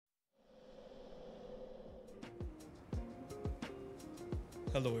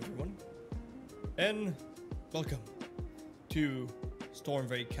Hello everyone, and welcome to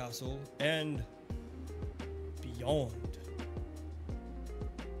Stormveil Castle and beyond.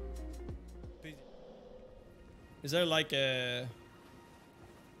 Is there like a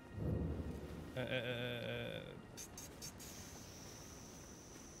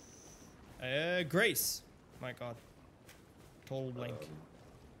Grace? My god. Total blank.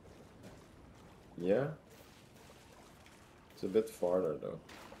 Yeah. It's a bit farther though.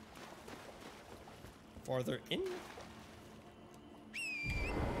 Farther in?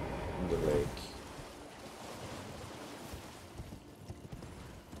 In the lake.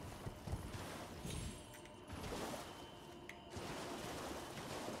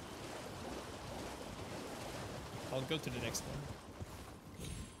 I'll go to the next one.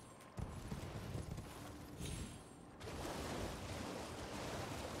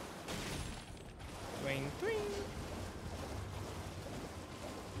 Twing, twing.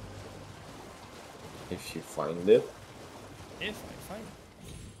 If you find it. If I find it.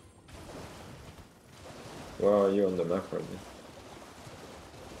 Where are you on the map right now?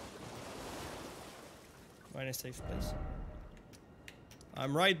 Find a safe place.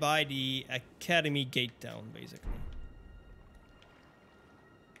 I'm right by the academy gate down, basically.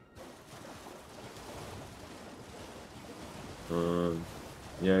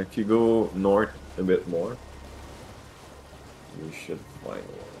 Yeah, if you go north a bit more, you should find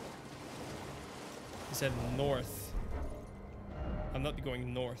one. He said north. I'm not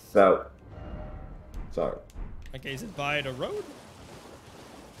going north. South. Sorry. Okay, is it by the road?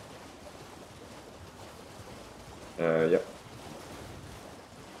 Yep.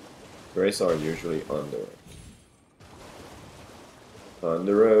 Grace are usually on the road. On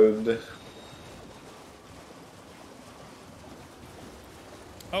the road.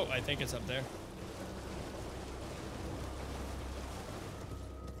 Oh, I think it's up there.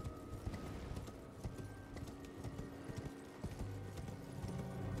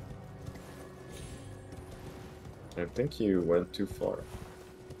 I think you went too far.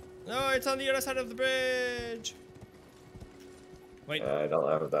 No, it's on the other side of the bridge. Wait, I don't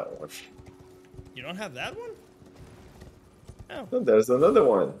have that one. you don't have that one? Oh. Oh, there's another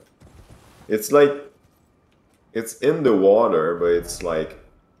one. It's like, it's in the water, but it's like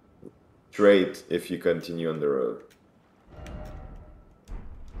straight if you continue on the road.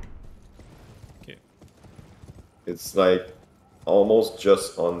 Okay. It's like almost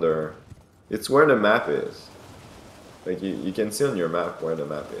just under. It's where the map is. Like you can see on your map where the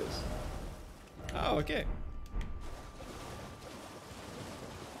map is. Oh, okay.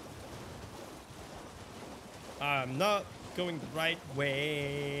 I'm not going the right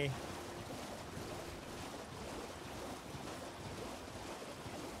way.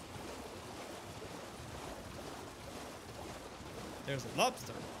 There's a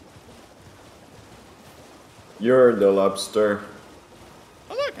lobster. You're the lobster.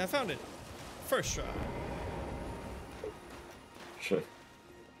 Oh look, I found it. First try. Sure.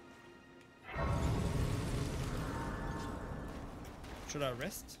 Should I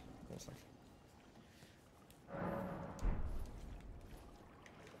rest? One sec.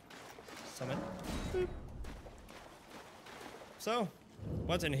 Summon. Boop. So,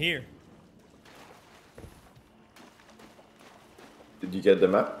 what's in here? Did you get the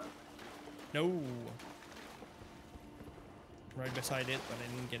map? No. Right beside it, but I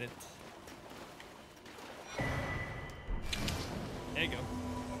didn't get it. There you go.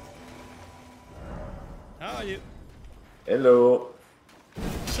 How are you? Hello.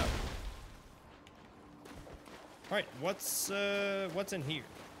 So. Alright, what's in here?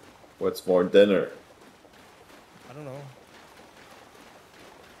 What's for dinner? I don't know.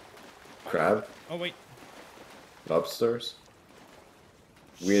 Crab? Oh wait. Lobsters?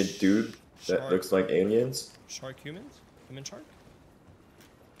 Weird dude that Shark. looks like aliens? Shark humans? Human shark?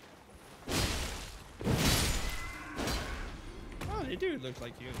 Oh, they do look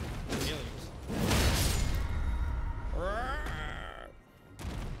like humans. Aliens.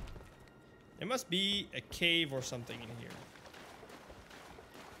 There must be a cave or something in here.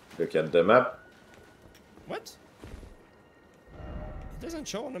 Look at the map. What? It doesn't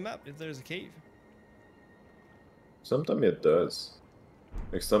show on the map if there's a cave. Sometimes it does.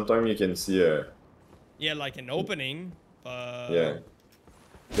 Like sometimes you can see a... Yeah, like an opening, but... Yeah.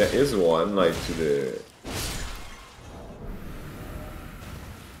 There is one like to the...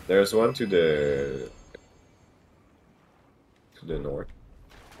 There's one to the north.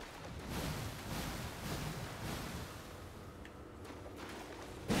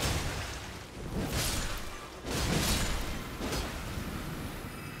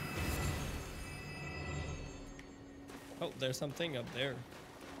 Oh, there's something up there.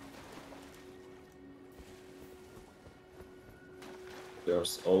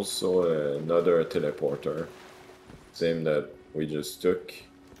 There's also another teleporter. Same that we just took.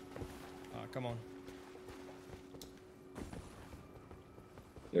 Oh, come on.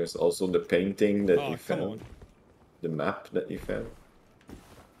 There's also the painting that Oh, you come found. on. The map that you found.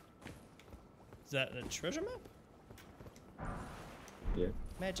 Is that a treasure map? Yeah.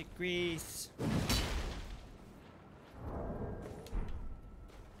 Magic grease.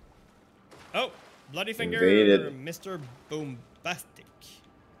 Oh, Bloody Finger, Invaded. Mr. Bombastic.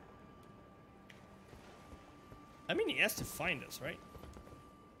 I mean, he has to find us, right?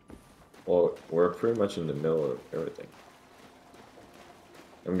 Well, we're pretty much in the middle of everything.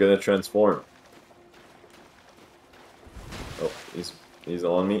 I'm gonna transform. Oh, he's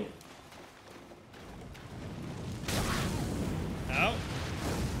on me. Ow.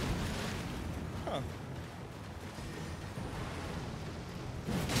 Huh.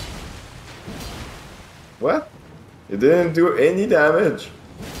 What? It didn't do any damage.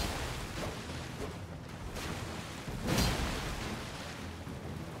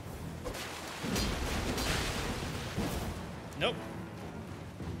 Nope.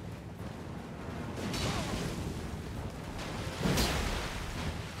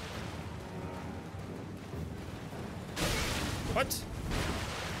 What?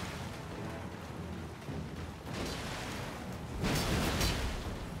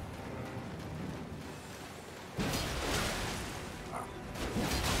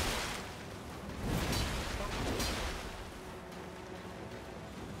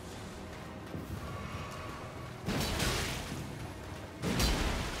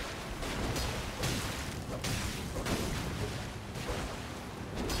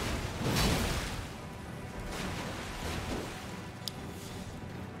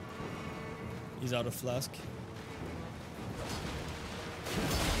 He's out of flask.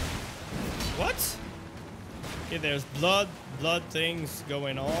 What? Okay, there's blood things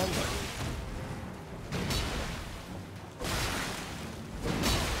going on. But...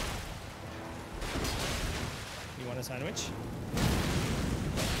 You want a sandwich?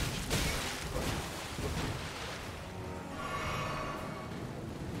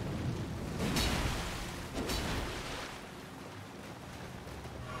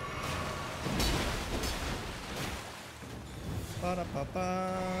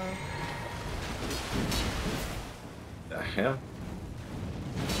 Ba-da-ba-ba. The hell?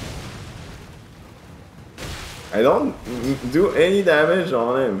 I don't do any damage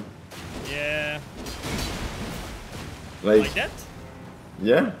on him. Yeah. Like Like that?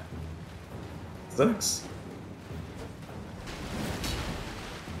 yeah. Sucks.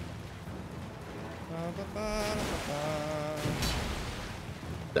 Ba-ba-ba-da-ba-ba.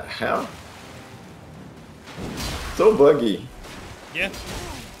 The hell? So buggy. Yeah.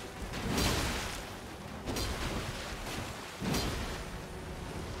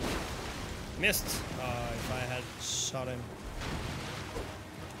 Missed. If I had shot him.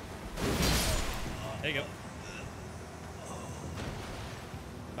 There you go.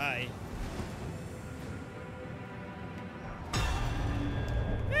 Bye.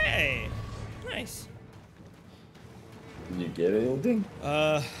 Hey! Nice. Did you get anything?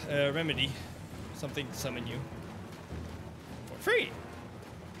 Remedy. Something to summon you. For free!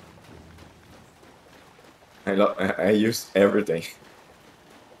 I used everything.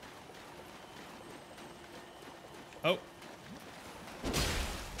 Oh.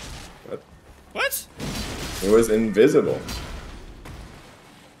 But What? it was invisible.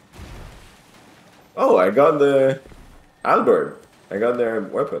 Oh, I got the Albert. I got their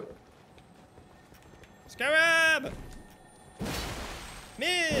weapon. Scarab!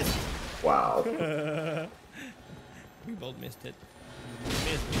 Missed! Wow. We both missed it.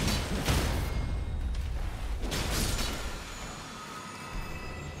 Missed it.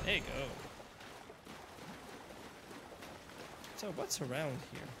 There you go. So what's around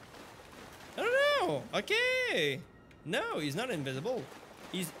here? I don't know. Okay. No, he's not invisible.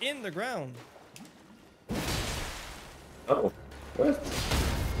 He's in the ground. Oh, what?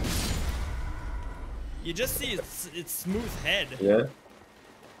 You just see its smooth head. Yeah.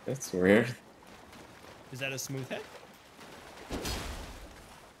 That's weird. Is that a smooth head?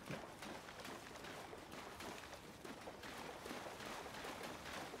 No.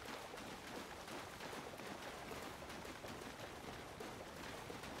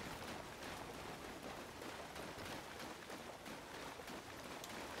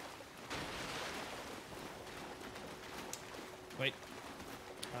 Wait.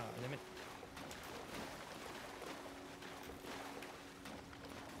 Limit.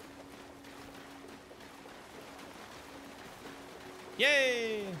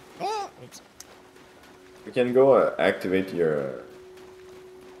 Yay! Oh! Oops. You can go activate your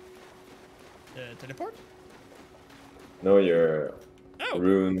teleport? No, your Oh!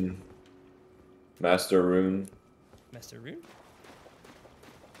 rune. Master rune. Master Rune?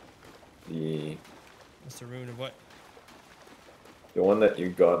 The Master Rune of what? one that you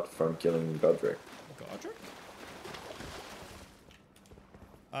got from killing Godric. Godric?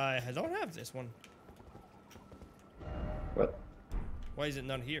 I don't have this one. What? Why is it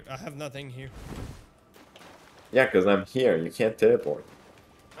not here? I have nothing here. Yeah, because I'm here. You can't teleport.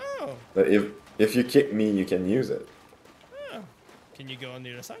 Oh! But if you kick me, you can use it. Oh. Can you go on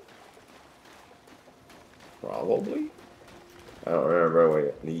the other side? Probably. I don't remember where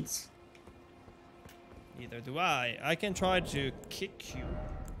it leads. Neither do I. I can try to kick you.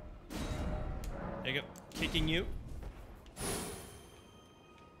 There you go. Kicking you.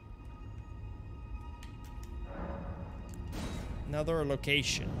 Another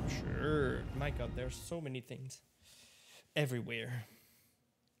location. Sure. My god, there's so many things. Everywhere.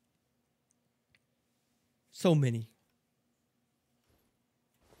 So many.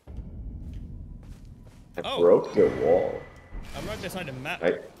 I Oh. broke the wall. I'm right beside the map.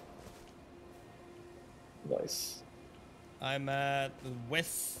 Nice. I'm at the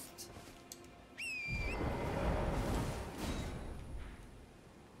west.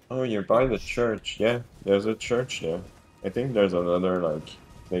 Oh, you're by the church. Yeah, there's a church there. I think there's another, like,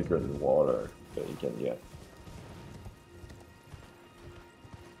 sacred water that you can get.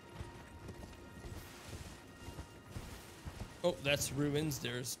 Oh, that's ruins.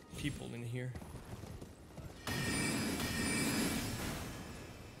 There's people in here.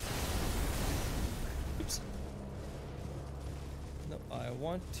 Oops. No, I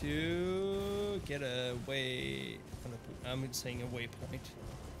want to get away from the... I'm saying a waypoint.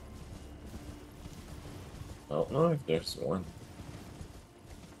 I don't know if there's one.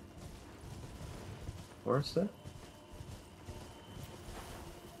 Where's that?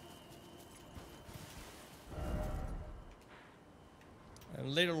 I'm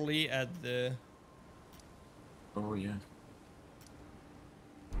literally at the... Oh, yeah.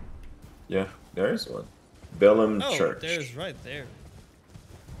 Yeah, there is one. Bellum Church. Oh, there's right there.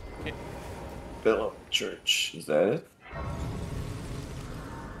 Okay. Bellum Church. Is that it?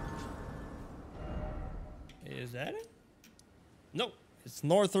 Is that it? No, it's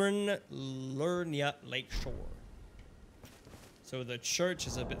Northern Lernia Lakeshore. So the church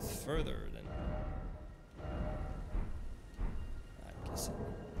is a bit further than... I guess it...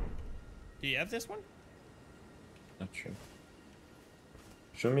 Do you have this one? Not sure.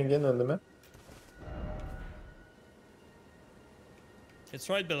 Show me again on the map. It's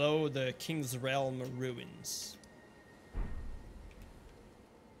right below the Kingsrealm Ruins.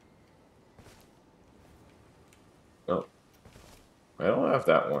 Oh. I don't have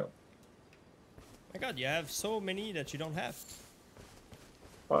that one. My god, you have so many that you don't have.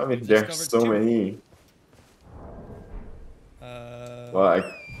 Well, I mean, I've there's discovered so 2. many. Well,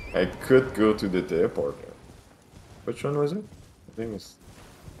 I could go to the teleporter. Which one was it? I think it's...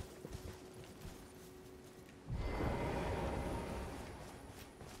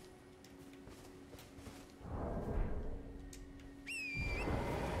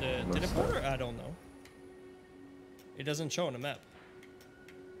 The teleporter? I don't know. It doesn't show on the map.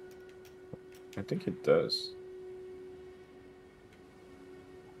 I think it does.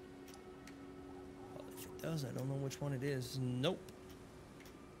 Well, if it does, I don't know which one it is. Nope.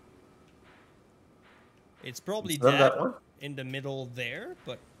 It's probably It's not that one? in the middle there,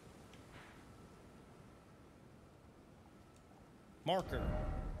 but... Marker.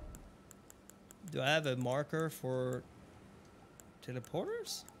 Do I have a marker for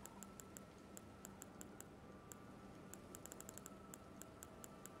teleporters?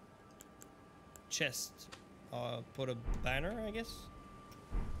 Chest. Put a banner, I guess.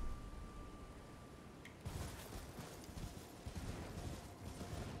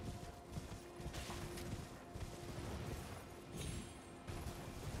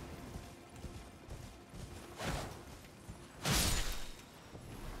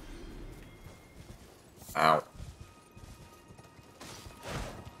 Ow.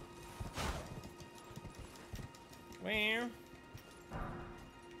 Where?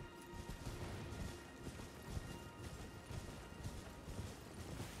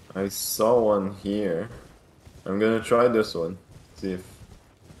 I saw one here. I'm gonna try this one. See if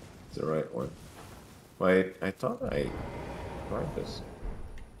it's the right one. Wait, I thought I tried this.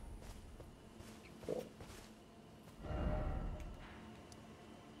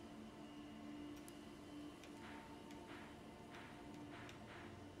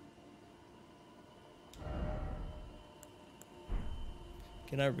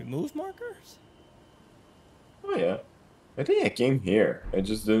 Can I remove markers? Oh yeah. I think I came here. I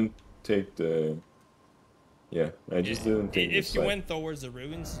just didn't take the Yeah, I just didn't think If this you side. went towards the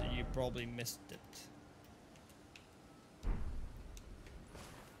ruins, you probably missed it.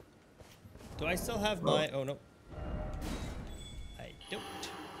 Do I still have my... Oh, no. I don't.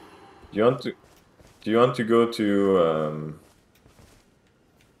 Do you want to? Do you want to go to?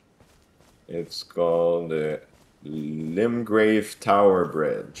 It's called the Limgrave Tower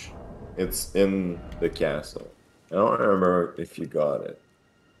Bridge. It's in the castle. I don't remember if you got it,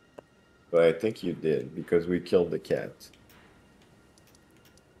 but I think you did because we killed the cat.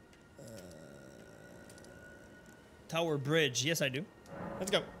 Tawer Bridge. Yes, I do.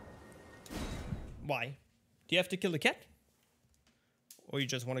 Let's go. Why? Do you have to kill the cat? Or you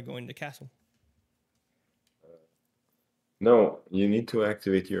just want to go in the castle? No, you need to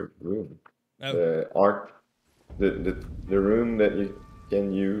activate your room. Oh. The arc, the room that you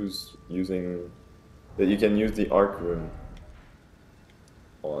can use that you can use the arc room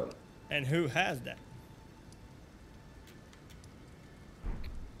on. And who has that?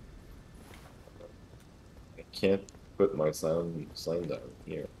 I can't put my sign down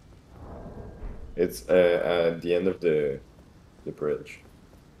here. It's at the end of the bridge.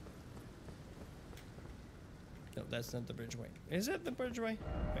 No, that's not the bridge way. Is it the bridge way?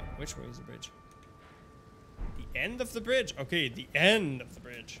 Wait, which way is the bridge? The end of the bridge? Okay, the end of the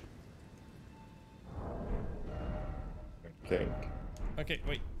bridge. I think. Okay,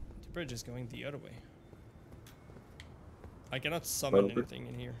 wait. The bridge is going the other way. I cannot summon anything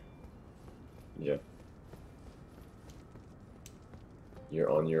in here. Yeah. You're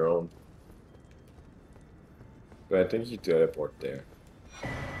on your own. But I think you teleport there.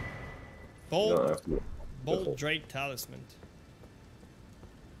 You don't have to. Bold Drake Talisman.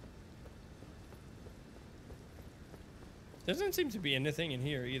 Doesn't seem to be anything in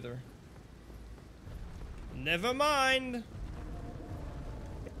here either. Never mind.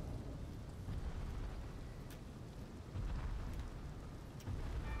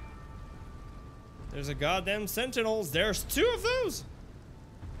 There's a goddamn sentinels. There's 2 of those.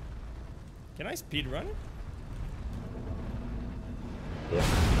 Can I speed run it? Yeah.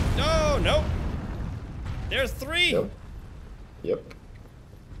 No, no. There's 3. Yep. Yep.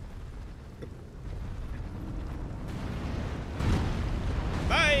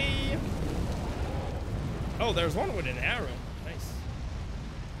 Bye. Oh, there's one with an arrow. Nice.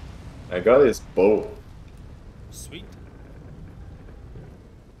 I got his bow. Sweet.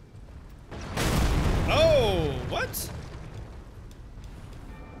 Oh, what?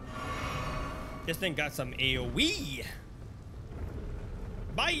 This thing got some AoE.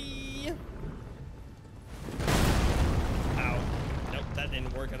 Bye. Ow. Nope, that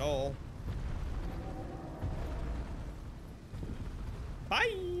didn't work at all.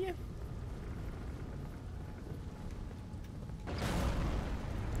 Bye.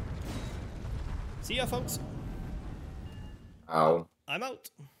 See ya, folks. Ow. I'm out.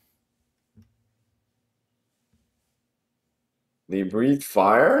 They breathe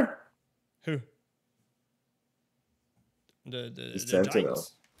fire? Who? The sentinel.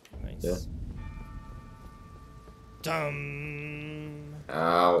 giants. Nice. Yeah. Dum.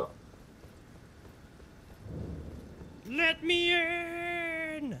 Ow. Let me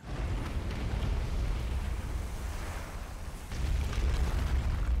in.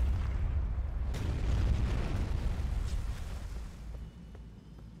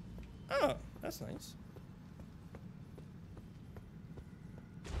 Oh, that's nice.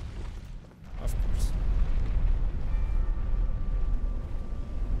 Of course.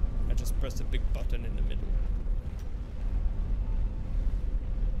 I just pressed a big button in the middle.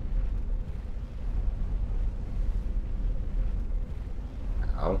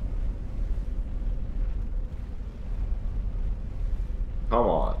 Ow. Come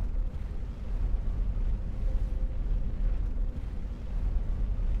on.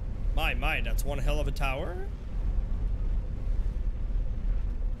 My, that's one hell of a tower.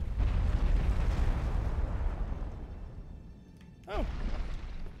 Oh.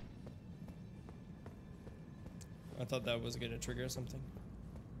 I thought that was gonna trigger something.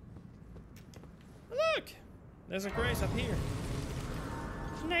 Look! There's a grace up here.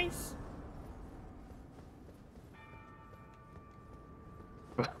 Nice.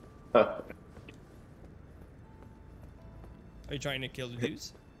 Are you trying to kill the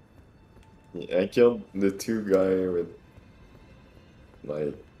dudes? I killed the 2 guy with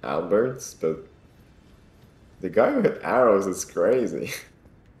like Alberts, but the guy with arrows is crazy.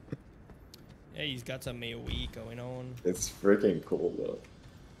 Yeah, he's got some AoE going on. It's freaking cool though.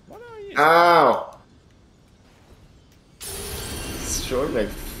 What are you? Ow! It's showing like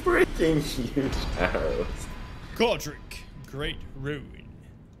freaking huge arrows. Godric, Great Ruin.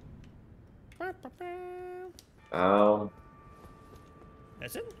 Ow.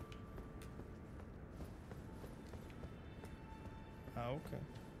 That's it? Oh, okay.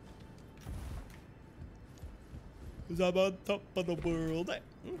 Cause I'm on top of the world.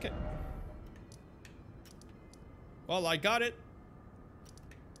 Okay. Well, I got it.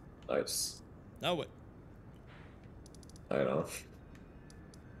 Nice. Now what? I know.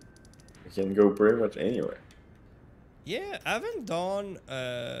 We can go pretty much anywhere. Yeah, I haven't done.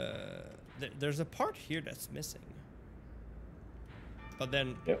 There's a part here that's missing. But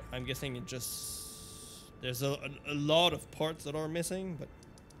then Yep. I'm guessing it just there's a lot of parts that are missing, but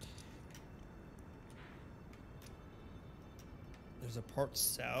there's a part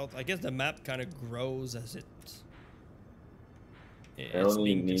south. I guess the map kind of grows as it's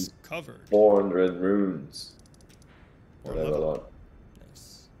only being need discovered. 400 runes. Or Level level. up.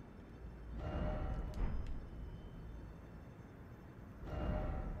 Nice.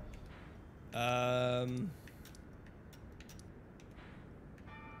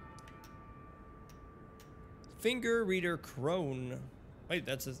 Finger reader crone. Wait,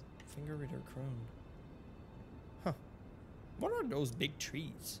 that's a finger reader crone. Huh. What are those big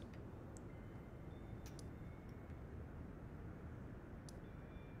trees?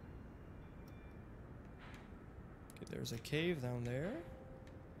 Okay, there's a cave down there.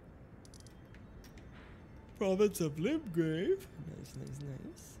 Province of Limgrave. Nice, nice,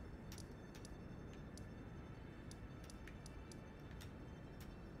 nice.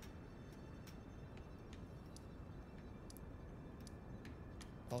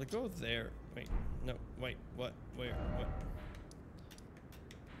 I'll go there. Wait, no, wait, what? Where? What?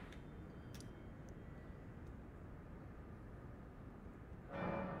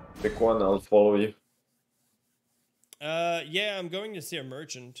 Pick one, I'll follow you. Yeah, I'm going to see a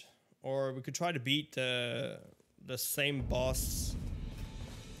merchant. Or we could try to beat the same boss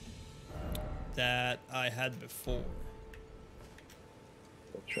that I had before.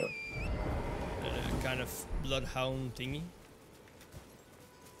 Sure. The kind of bloodhound thingy.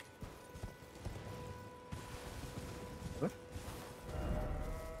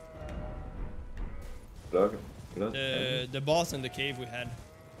 Blood. The boss in the cave we had.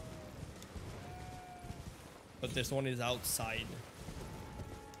 But this one is outside.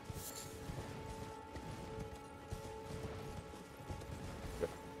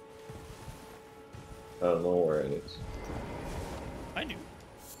 I don't know where it is. I do.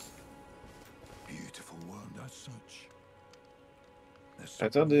 Beautiful world as such. I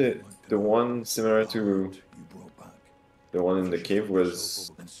thought the one similar to the one in the cave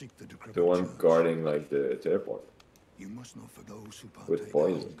was the one guarding like the teleport. You must know for those who With partake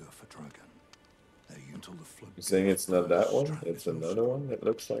poison. hunger for dragon. Until the flood You're saying it's not that one? It's another one, it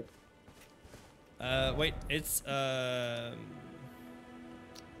looks like. Wait, it's Site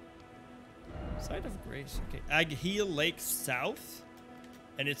of Grace. Okay, Agheel Lake South,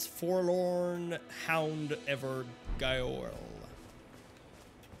 and it's Forlorn Hound Ever Gaol.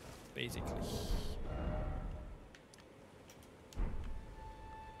 Basically.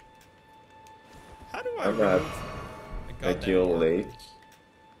 How do I I'm at Agheel Lake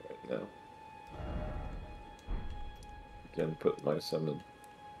right now. Can put my summon.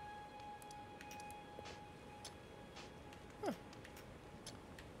 Huh.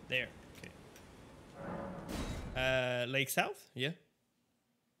 There. Okay. Lake South, yeah.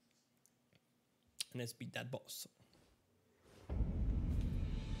 And let's beat that boss.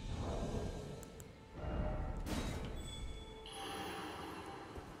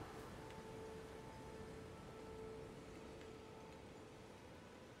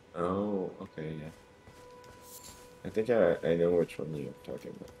 Oh, okay, yeah. I think I know which one you're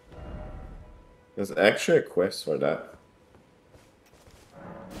talking about. There's actually a quest for that.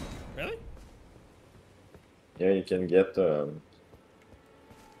 Really? Yeah, you can get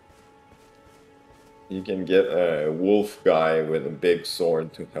a wolf guy with a big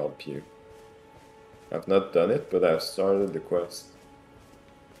sword to help you. I've not done it, but I've started the quest.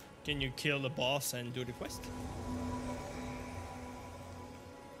 Can you kill the boss and do the quest?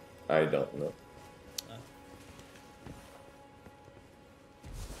 I don't know.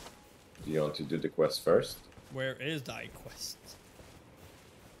 Do you want to do the quest first? Where is thy quest?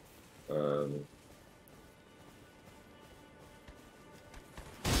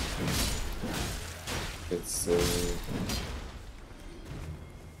 It's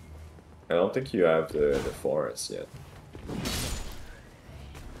I don't think you have the forest yet.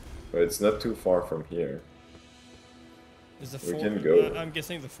 But it's not too far from here. Is the We can go. I'm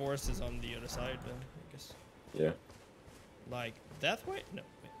guessing the forest is on the other side, I guess. Yeah. Like that way? No.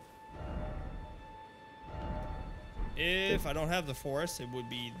 Wait. If I don't have the forest, it would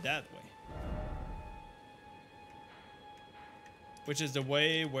be that way. which is the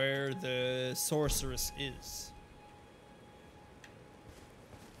way where the sorceress is.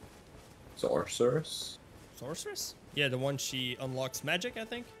 Sorceress? Sorceress? Yeah, the one she unlocks magic, I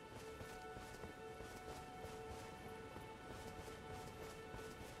think.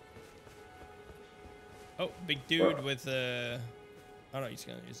 Oh, big dude Where? with oh no, he's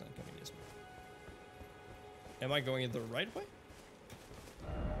not coming this way. Am I going in the right way?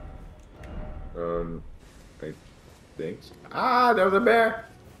 I think. Ah, there's a bear!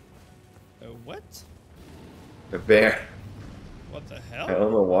 What? A bear. What the I hell?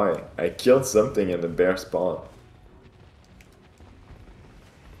 don't know why. I killed something and the bear spawned.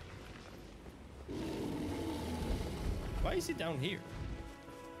 Why is he down here?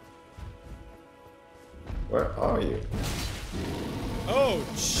 Where are you? Oh,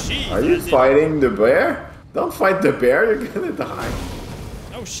 jeez. Are you fighting the bear? Don't fight the bear, you're gonna die.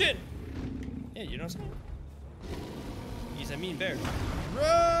 Oh, shit. Yeah, you know what I'm saying? He's a mean bear.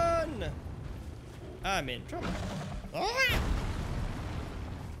 Run! I'm in trouble. Ah!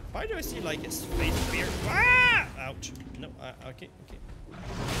 Why do I see like his face appear? Ah! Ouch. No, okay.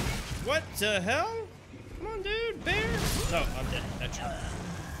 What the hell? Come on, dude, bear. No, I'm dead. That's true.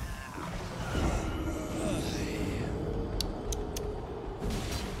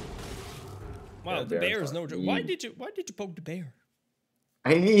 Wow, Yeah, the bear is bears no are joke. mean. Why did you poke the bear?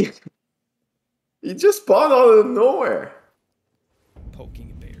 I need. He just spawned out of nowhere.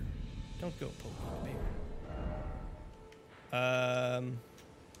 Poking a bear. Don't go poking a bear.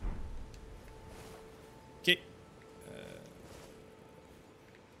 Okay.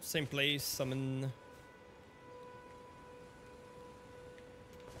 Same place, summon.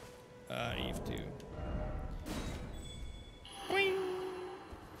 I have to. Boing.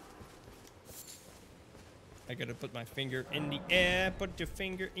 I gotta put my finger in the air. Put your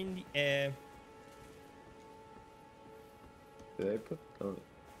finger in the air. Did I put? Oh,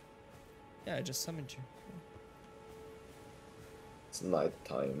 Yeah, I just summoned you. it's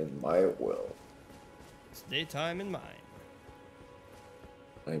nighttime in my world. It's daytime in mine.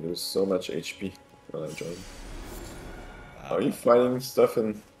 I lose so much HP when I join. Are you fighting stuff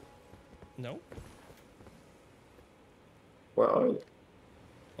in? No. Where are you?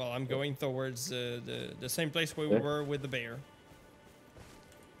 Well, I'm going towards the same place where Yeah. we were with the bear.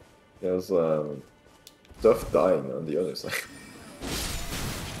 There's stuff dying on the other side.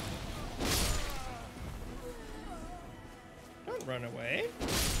 Don't run away.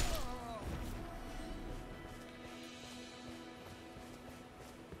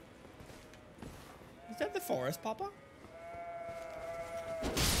 Is that the forest, Papa?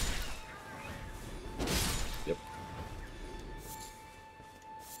 Yep.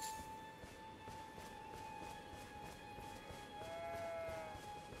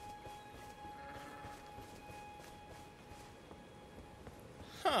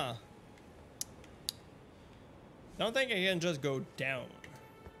 Huh. Don't think I can just go down.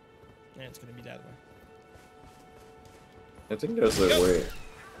 Yeah, it's gonna be that way. I think there's a Go. way.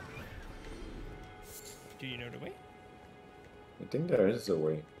 Do you know the way? I think there is a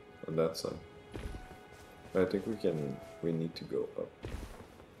way on that side. I think we need to go up.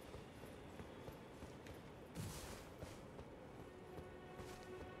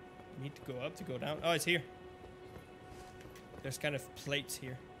 Need to go up to go down. Oh, it's here. There's kind of plates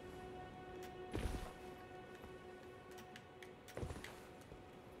here.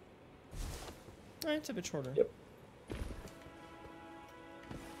 Oh, it's a bit shorter. Yep.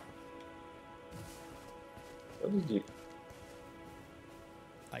 What did you?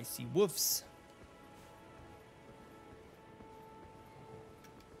 I see wolves.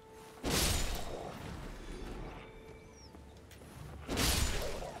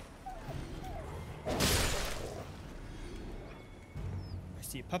 I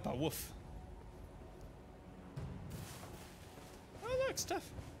see a papa wolf. Oh, look, stuff.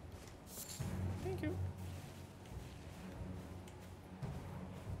 Thank you.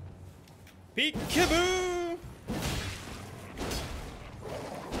 Peekaboo!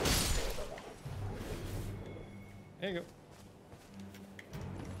 There you go.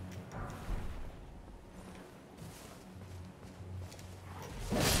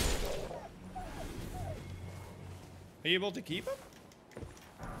 Are you able to keep him?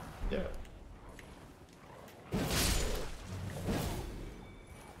 Yeah.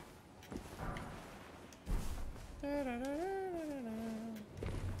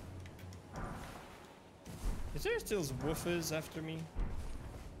 Is there still woofers after me?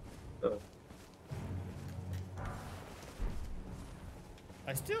 No.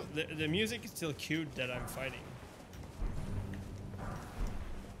 The music is still cute that I'm fighting.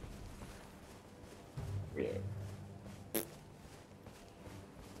 Yeah.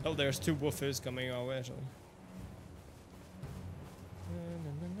 Oh, there's two woofers coming our way, actually.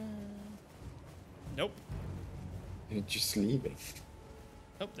 Nope. You're just leaving.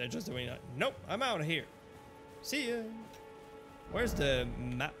 Nope, they're just doing that. Nope, I'm out of here. See ya. Where's the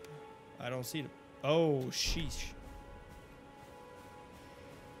map? I don't see it. Oh, sheesh.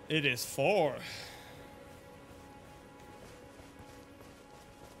 It is 4.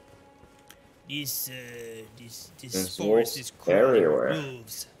 This There's forest wolves is crawling with everywhere.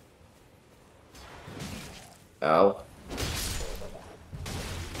 wolves. Ow.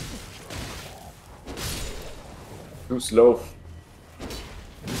 Too slow.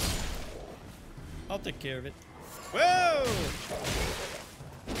 I'll take care of it. Whoa!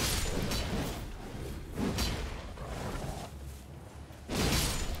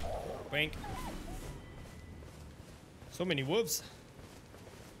 Wink. So many wolves.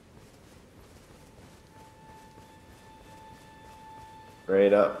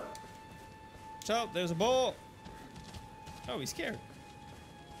 Right up. Watch out, there's a ball. Oh, he's scared.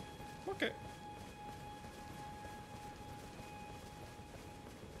 Okay.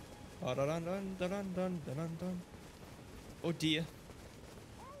 Dun, dun, dun, dun, dun, dun, dun, dun. Oh dear.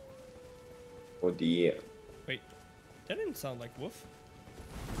 Oh dear. Wait, that didn't sound like wolf.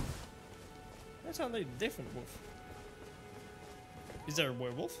 That sounded like a different wolf. Is there a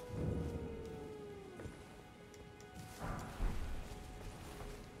werewolf?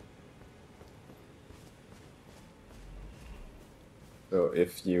 So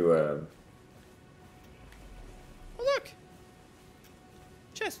if you Oh look!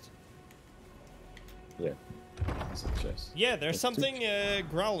 Chest. yeah. It's a chest. Yeah, there's It's something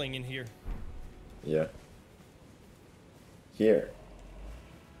growling in here. Yeah. Here.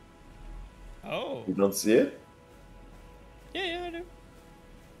 Oh. You don't see it? Yeah, yeah, I do.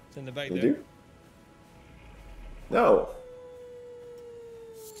 It's in the back You there. do? No.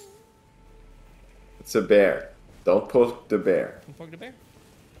 It's a bear. Don't poke the bear. Can poke the bear?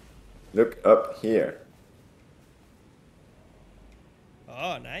 Look up here.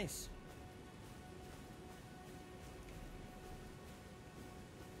 Oh, nice.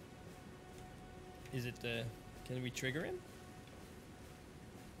 Is it, can we trigger him?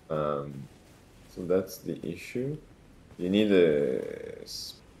 So that's the issue. You need a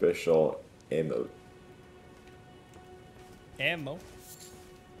special emote. Ammo.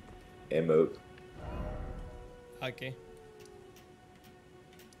 Emote. Okay.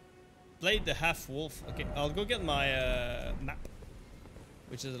 Blade the half wolf. Okay, I'll go get my map,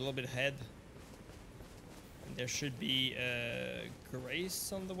 which is a little bit ahead. And there should be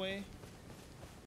Grace on the way.